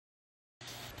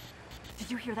Did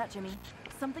you hear that, Jimmy?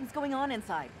 Something's going on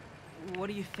inside. What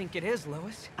do you think it is,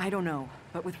 Lois? I don't know,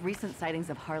 but with recent sightings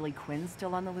of Harley Quinn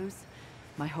still on the loose,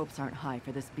 my hopes aren't high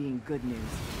for this being good news.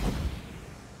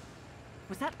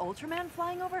 Was that Ultraman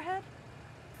flying overhead?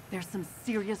 There's some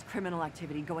serious criminal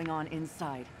activity going on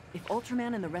inside. If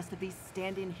Ultraman and the rest of these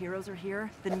stand-in heroes are here,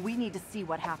 then we need to see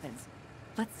what happens.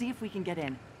 Let's see if we can get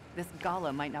in. This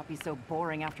gala might not be so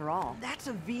boring after all. That's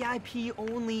a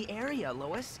VIP-only area,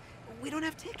 Lois. We don't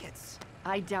have tickets.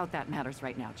 I doubt that matters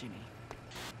right now, Jimmy.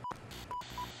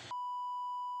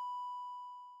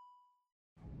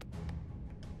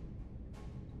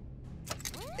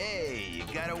 Hey, you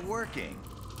got it working.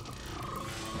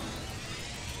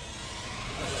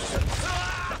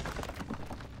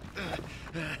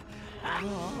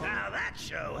 Now that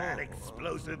show had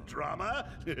explosive drama.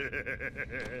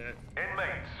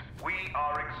 Inmates, we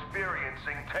are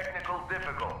experiencing technical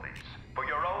difficulties. For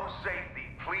your own safety,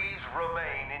 please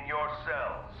remain in your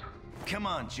cells. Come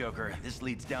on, Joker. This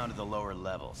leads down to the lower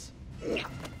levels.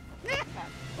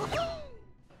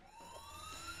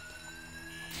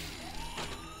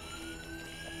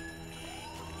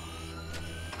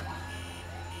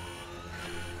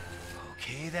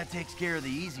 Okay, that takes care of the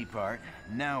easy part.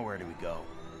 Now where do we go?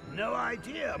 No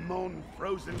idea, mon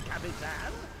frozen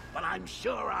Capitan. But I'm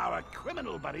sure our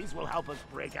criminal buddies will help us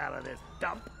break out of this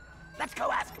dump. Let's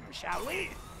go ask them, shall we?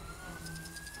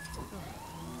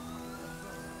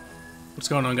 What's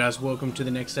going on, guys? Welcome to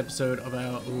the next episode of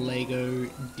our LEGO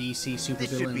DC This should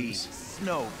be Supervillains.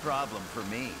 no problem for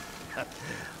me.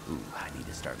 Ooh, I need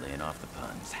to start laying off the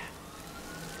puns.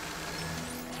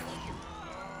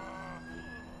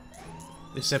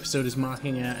 This episode is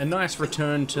marking a nice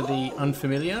return to the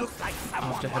unfamiliar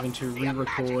after having to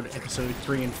re-record episode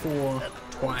 3 and 4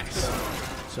 twice.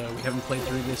 So we haven't played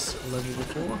through this level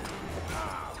before.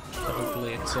 So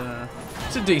hopefully it's a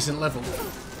decent level.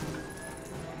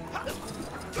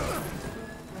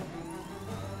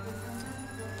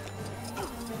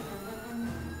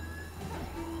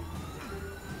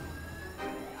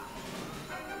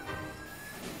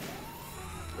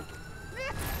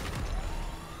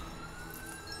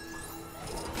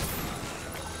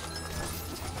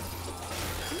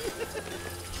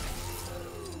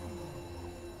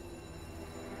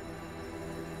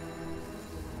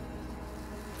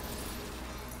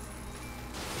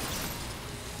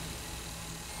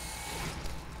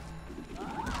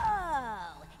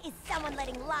 Someone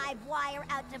letting live wire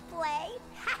out to play?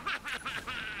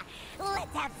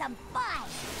 Let's have some fun!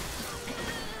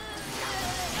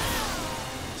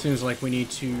 Seems like we need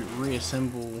to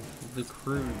reassemble the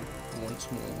crew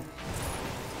once more.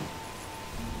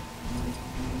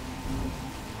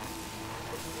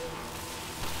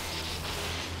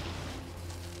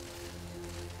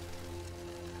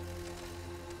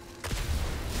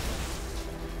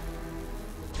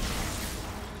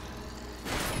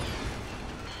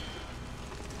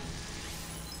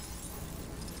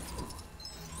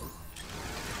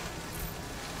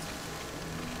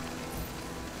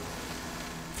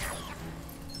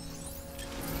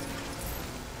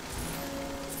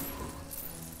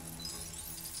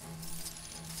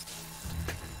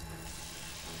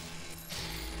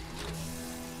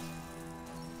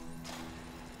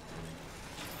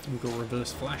 We'll go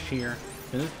reverse flash here.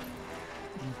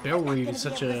 Bell read is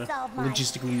such a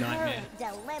logistical nightmare.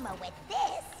 Dilemma with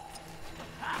this.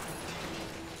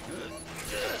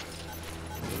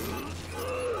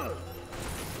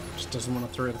 Just doesn't want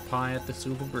to throw the pie at the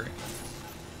silver brick.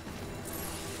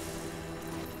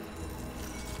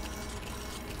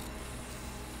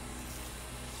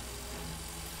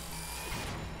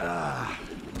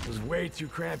 It was way too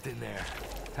cramped in there.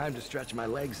 Time to stretch my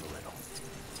legs a little.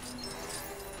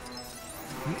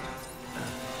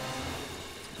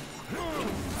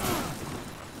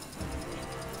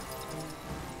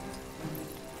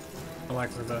 I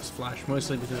like reverse flash,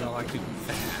 mostly because I like to go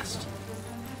fast.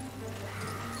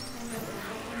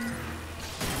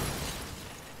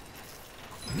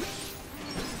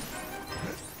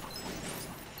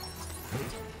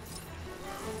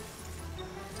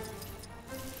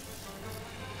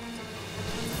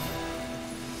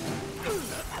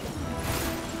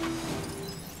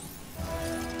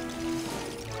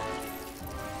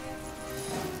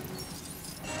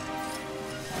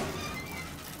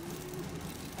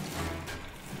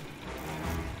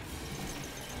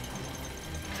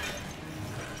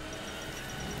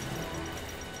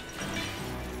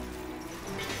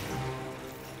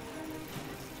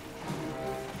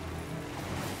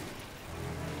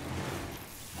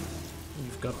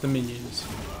 Got the minions.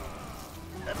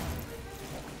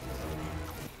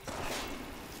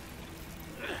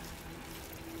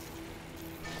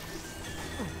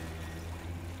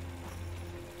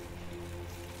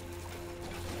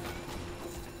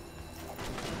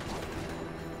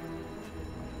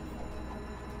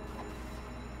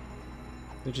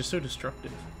 They're just so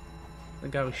destructive. The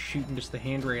guy was shooting just the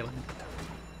hand railing.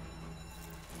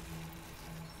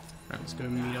 Alright, let's go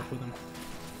meet up with him.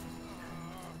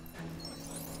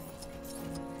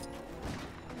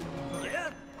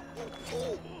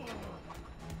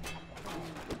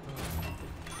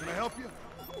 Can I help you?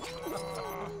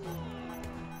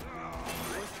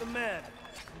 What's the matter?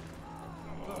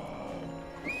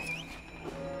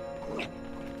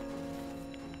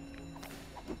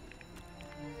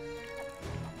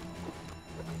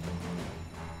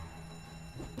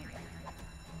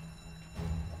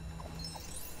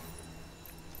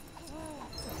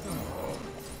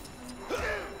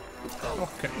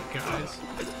 Okay, guys.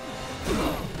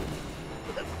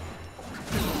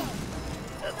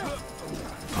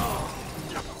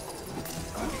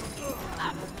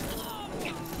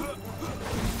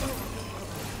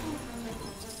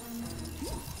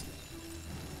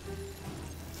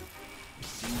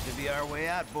 Seems to be our way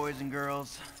out, boys and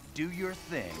girls. Do your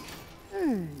thing.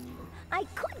 I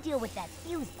could deal with that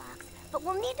fuse box, but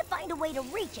we'll need to find a way to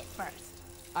reach it first.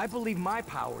 I believe my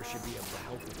power should be able to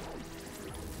help with it.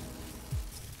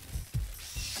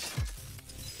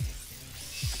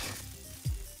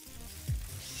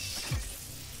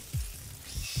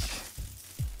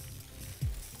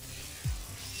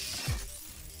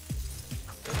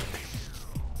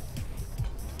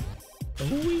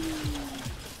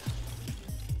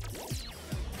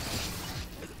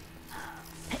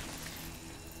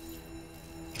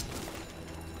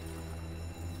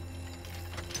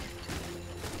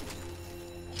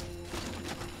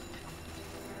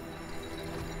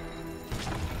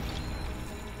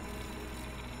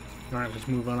 Alright, let's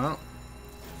move on up.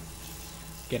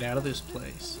 Get out of this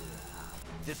place.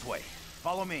 This way.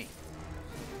 Follow me.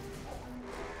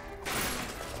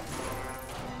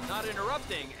 Not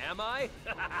interrupting, am I?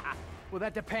 Well,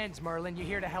 that depends, Merlin. You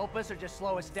here to help us or just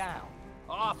slow us down?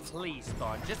 Oh, please,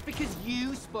 Thorn. Just because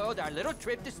you spoiled our little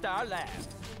trip to Star Labs.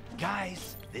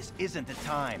 Guys, this isn't the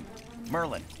time.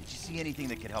 Merlin, did you see anything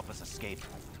that could help us escape?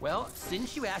 Well,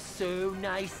 since you asked so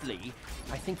nicely,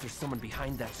 I think there's someone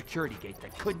behind that security gate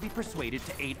that could be persuaded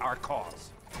to aid our cause.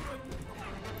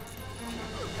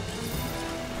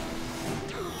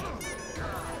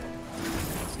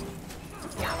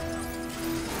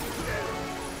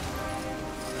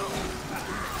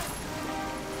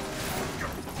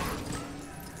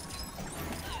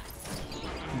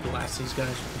 Blast these guys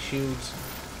with the shields.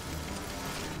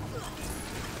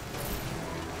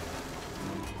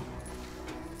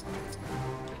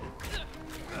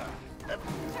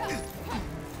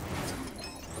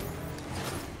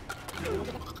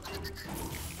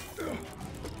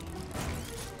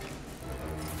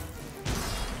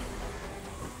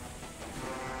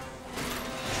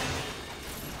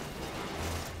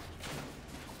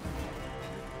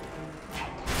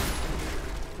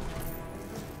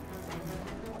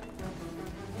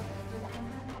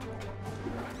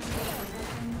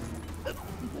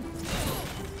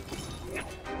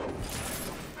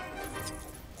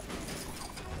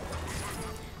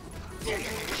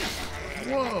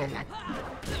 Whoa!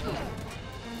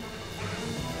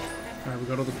 Alright, we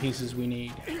got all the pieces we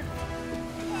need.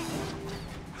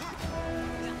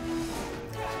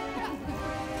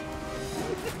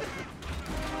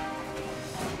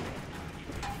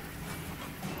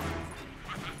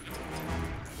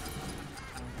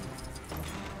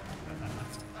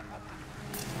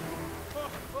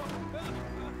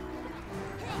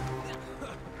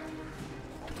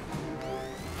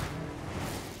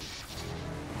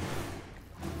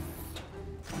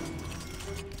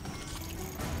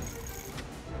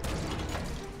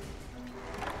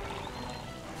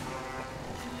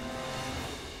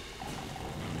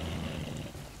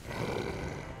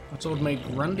 What's old mate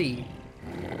Grundy?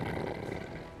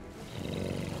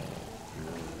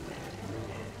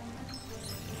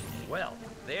 Well,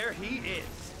 there he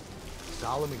is.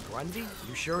 Solomon Grundy?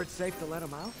 You sure it's safe to let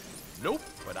him out? Nope,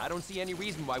 but I don't see any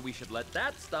reason why we should let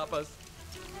that stop us.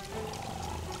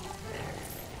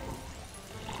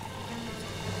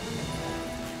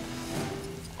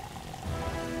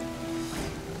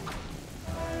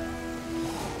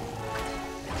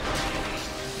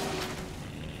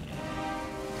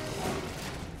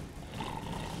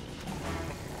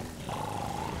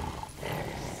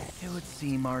 It would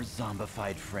seem our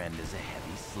zombified friend is a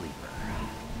heavy sleeper.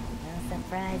 No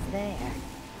surprise there.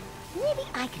 Maybe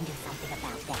I can do something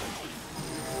about that.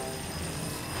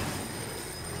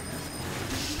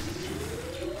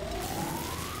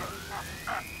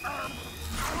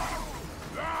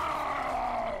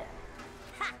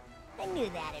 Ha! I knew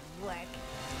that'd work.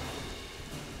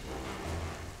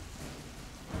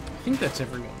 I think that's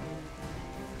everyone.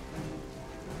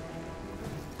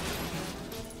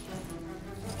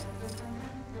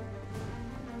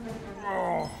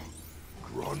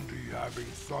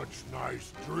 having such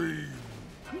nice dreams.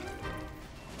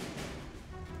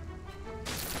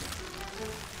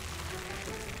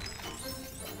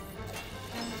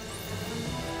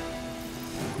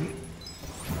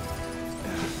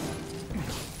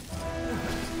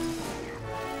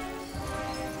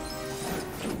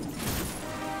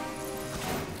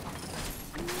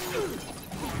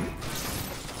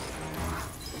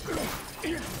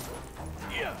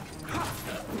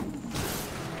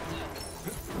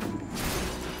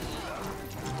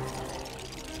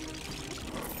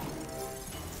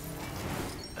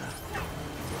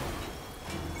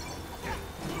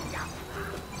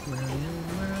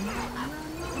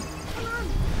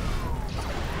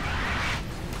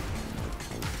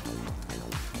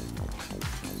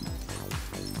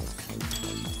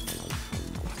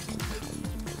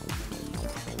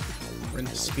 We're in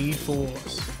the Speed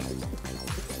Force.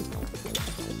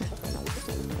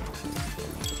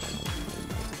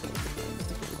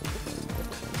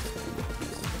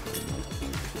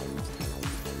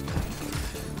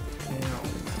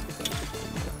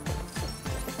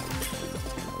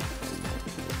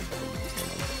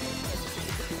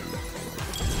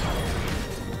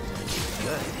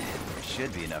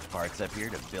 Should be enough parts up here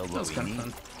to build what we need.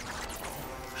 Fun.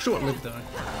 Short-lived though.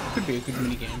 Could be a good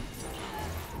minigame.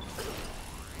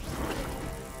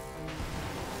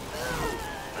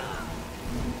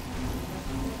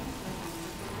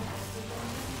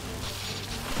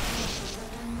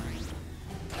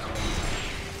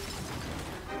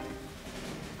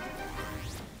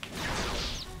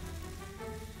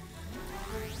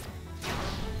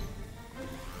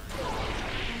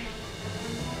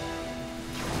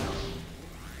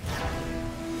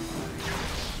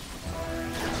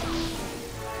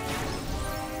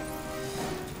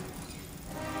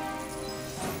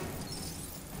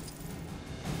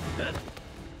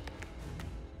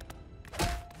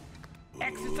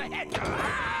 Exits ahead!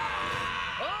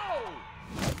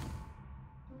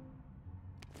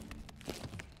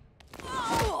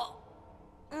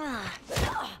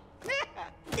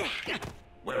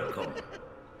 Welcome.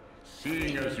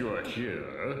 Seeing as you are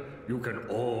here, you can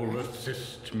all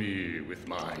assist me with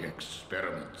my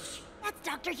experiments. That's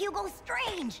Dr. Hugo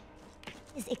Strange!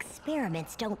 His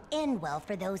experiments don't end well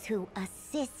for those who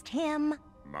assist him.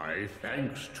 My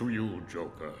thanks to you,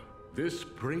 Joker. This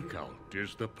breakout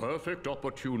is the perfect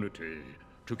opportunity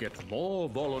to get more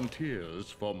volunteers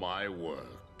for my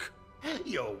work.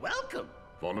 You're welcome.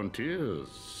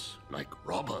 Volunteers like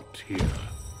Robert here.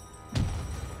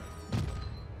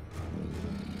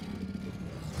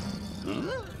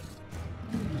 Huh?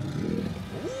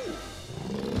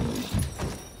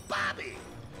 Bobby!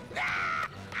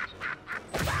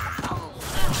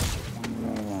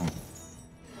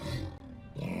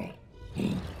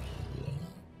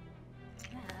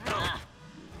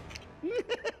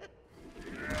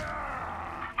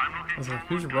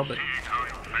 Who's Robert? How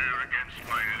you fare against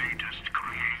my latest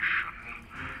creation.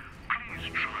 Please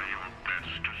try your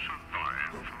best to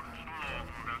survive for as long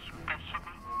as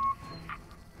possible.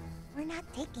 We're not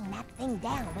taking that thing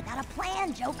down without a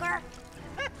plan, Joker.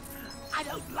 I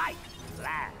don't like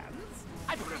plans.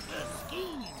 I prefer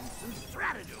schemes and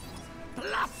stratagems,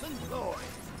 plots and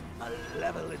ploys,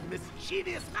 malevolent,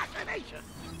 mischievous machination.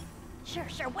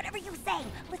 Sure, whatever you say.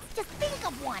 Let's just think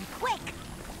of one, quick!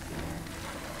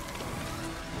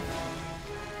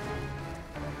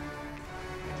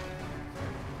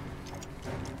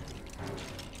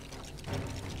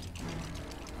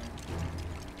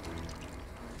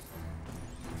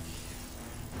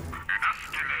 Enough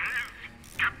delays.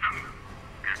 Get them.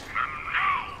 Get them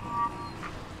now.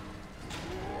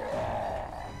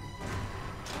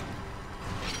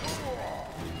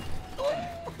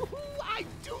 I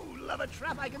do love a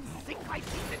trap I can sink my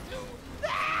teeth into.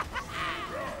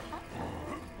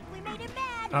 We made him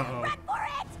mad! Uh-oh. Run for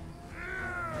it!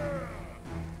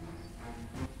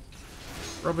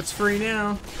 Robert's free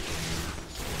now.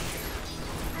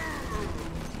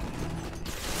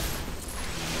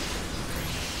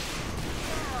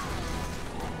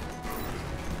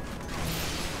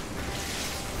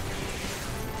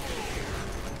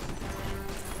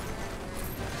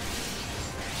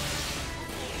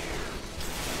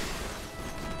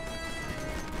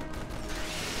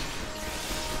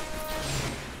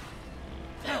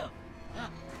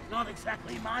 Not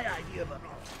exactly my idea of a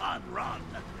fun run.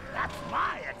 That's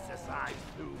my exercise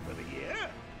through for the year.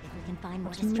 If we can find more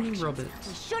What's Mini distractions, Roberts?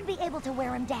 we should be able to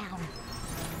wear him down.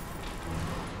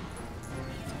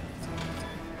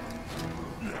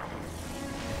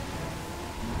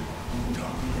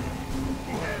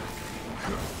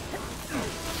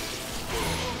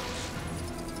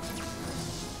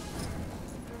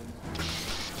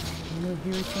 No. No,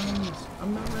 here he comes.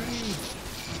 I'm not ready.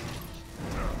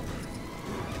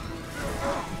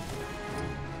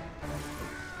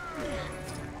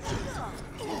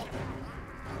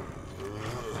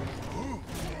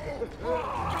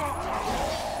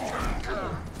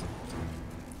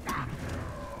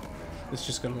 It's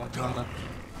just gonna look harder.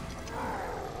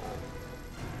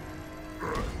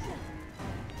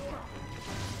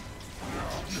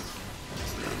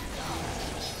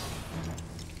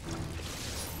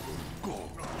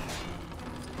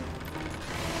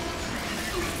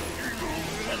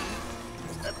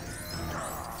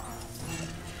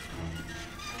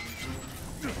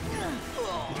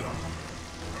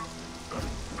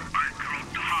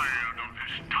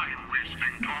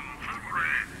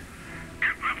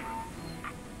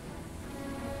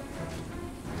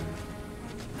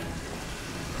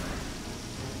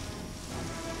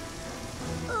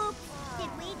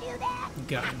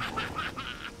 Got him.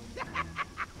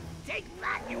 Take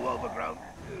that, you overgrown...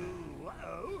 Ooh,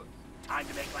 uh-oh. Time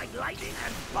to make like lightning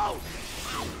and bolt!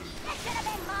 That should have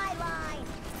been my line!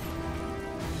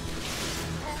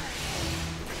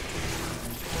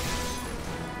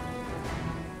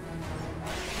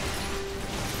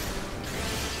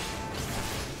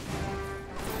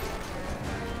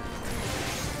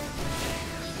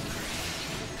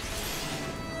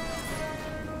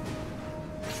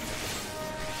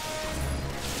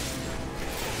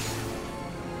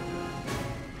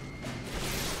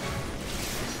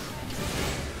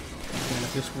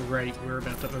 If this were right, we're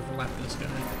about to overlap this guy.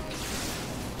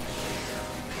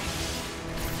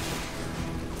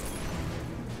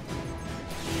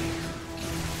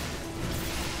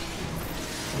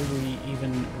 Where are we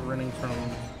even running from?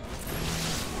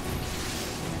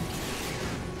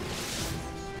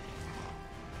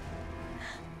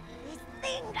 This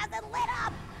thing doesn't let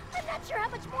up! I'm not sure how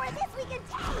much more of this we can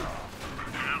take!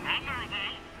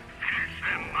 Honorable, finish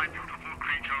them, my beautiful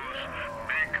creatures.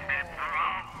 Make me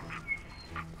proud.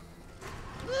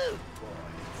 Ooh, boy,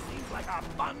 seems like our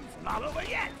fun's not over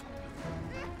yet.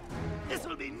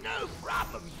 This'll be no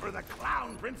problem for the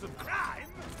Clown Prince of Crime.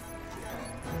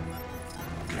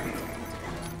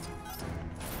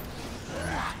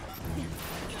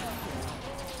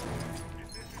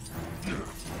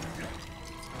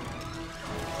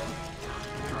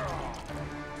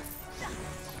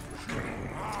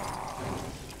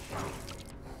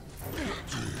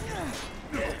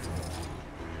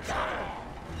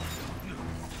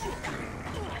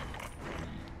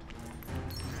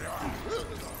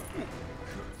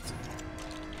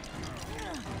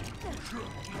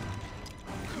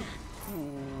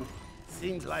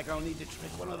 Seems like I'll need to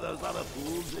trick one of those other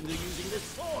fools into using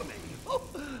this for me. Oh,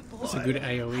 boy. That's a good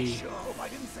AoE. I sure hope I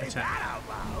didn't say attack. that out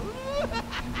loud.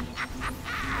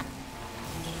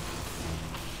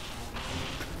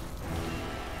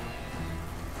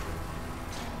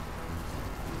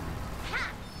 Ha!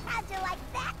 How'd you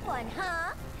like that one,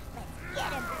 huh? Let's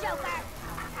get him, Joker!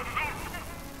 You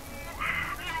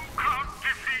can't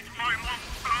defeat my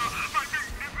monster, my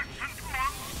magnificent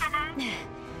monster man.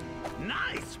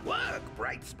 Nice work,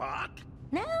 Bright Spark.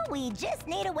 Now we just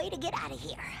need a way to get out of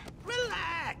here.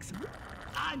 Relax.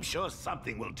 I'm sure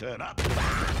something will turn up.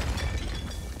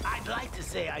 I'd like to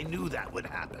say I knew that would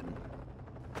happen.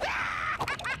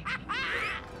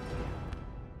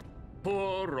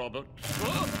 Poor Robert.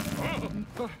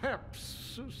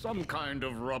 Perhaps some kind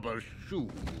of rubber shoe.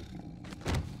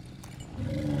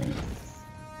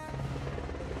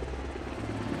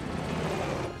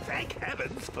 Thank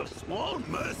heavens for small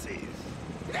mercies.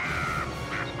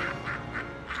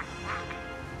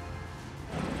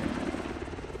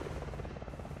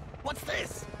 What's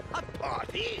this? A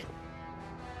party?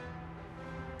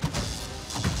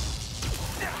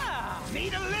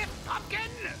 Need a lift, Pumpkin?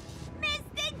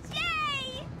 Mr.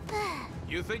 J!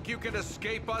 You think you can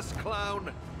escape us,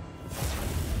 clown?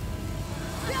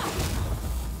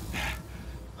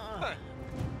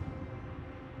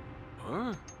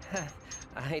 Huh?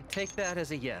 I take that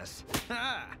as a yes.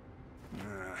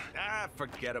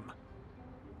 Forget him.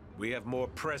 We have more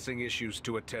pressing issues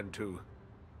to attend to.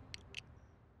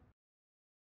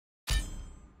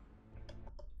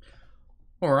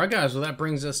 Alright guys, well that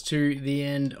brings us to the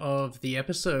end of the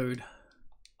episode.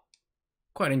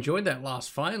 Quite enjoyed that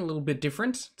last fight, a little bit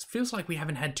different. It feels like we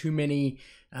haven't had too many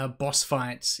boss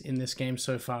fights in this game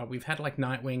so far. We've had like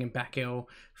Nightwing and Batgirl.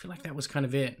 I feel like that was kind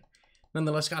of it.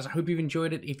 Nonetheless guys, I hope you've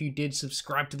enjoyed it. If you did,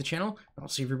 subscribe to the channel. I'll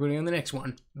see everybody on the next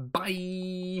one.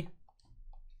 Bye!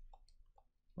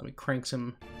 Let me crank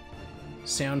some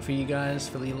sound for you guys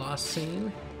for the last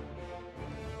scene.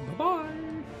 Bye-bye!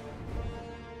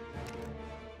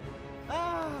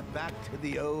 Back to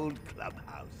the old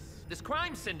clubhouse. This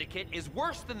crime syndicate is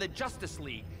worse than the Justice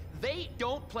League. They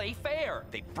don't play fair.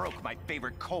 They broke my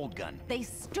favorite cold gun. They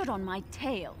stood on my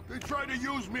tail. They tried to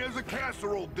use me as a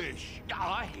casserole dish.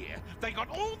 I hear they got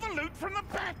all the loot from the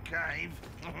Batcave.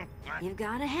 You've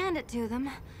got to hand it to them.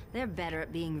 They're better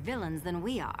at being villains than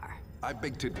we are. I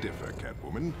beg to differ,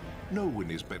 Catwoman. No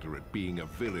one is better at being a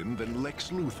villain than Lex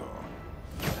Luthor.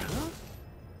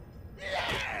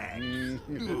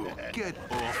 Get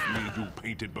off me, you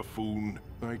painted buffoon.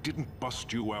 I didn't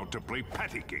bust you out to play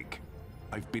patty cake.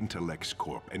 I've been to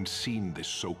LexCorp and seen this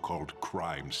so-called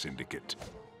crime syndicate.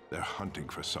 They're hunting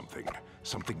for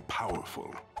something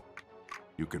powerful.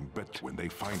 You can bet when they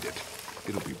find it,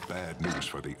 it'll be bad news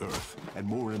for the Earth, and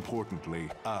more importantly,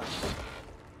 us.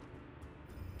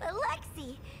 But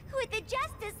Lexi, with the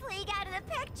Justice League out of the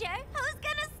picture, who's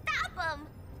gonna stop them?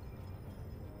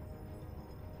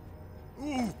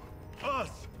 Ooh,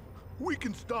 us! We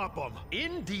can stop them!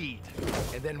 Indeed.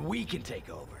 And then we can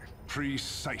take over.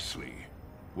 Precisely.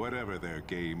 Whatever their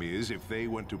game is, if they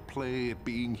want to play at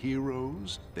being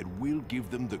heroes, then we'll give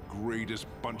them the greatest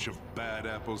bunch of bad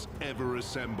apples ever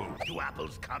assembled. Do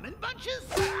apples come in bunches?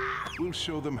 We'll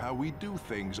show them how we do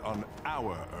things on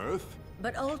our Earth.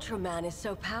 But Ultraman is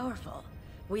so powerful.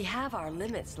 We have our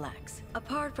limits, Lex.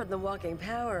 Apart from the walking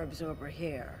power absorber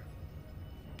here.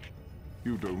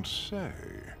 You don't say.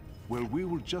 Well, we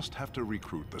will just have to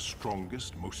recruit the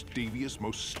strongest, most devious,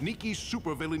 most sneaky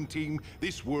supervillain team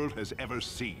this world has ever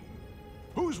seen.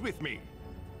 Who's with me?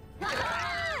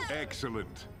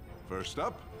 Excellent. First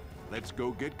up, let's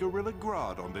go get Gorilla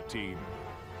Grodd on the team.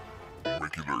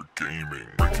 Regular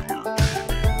gaming.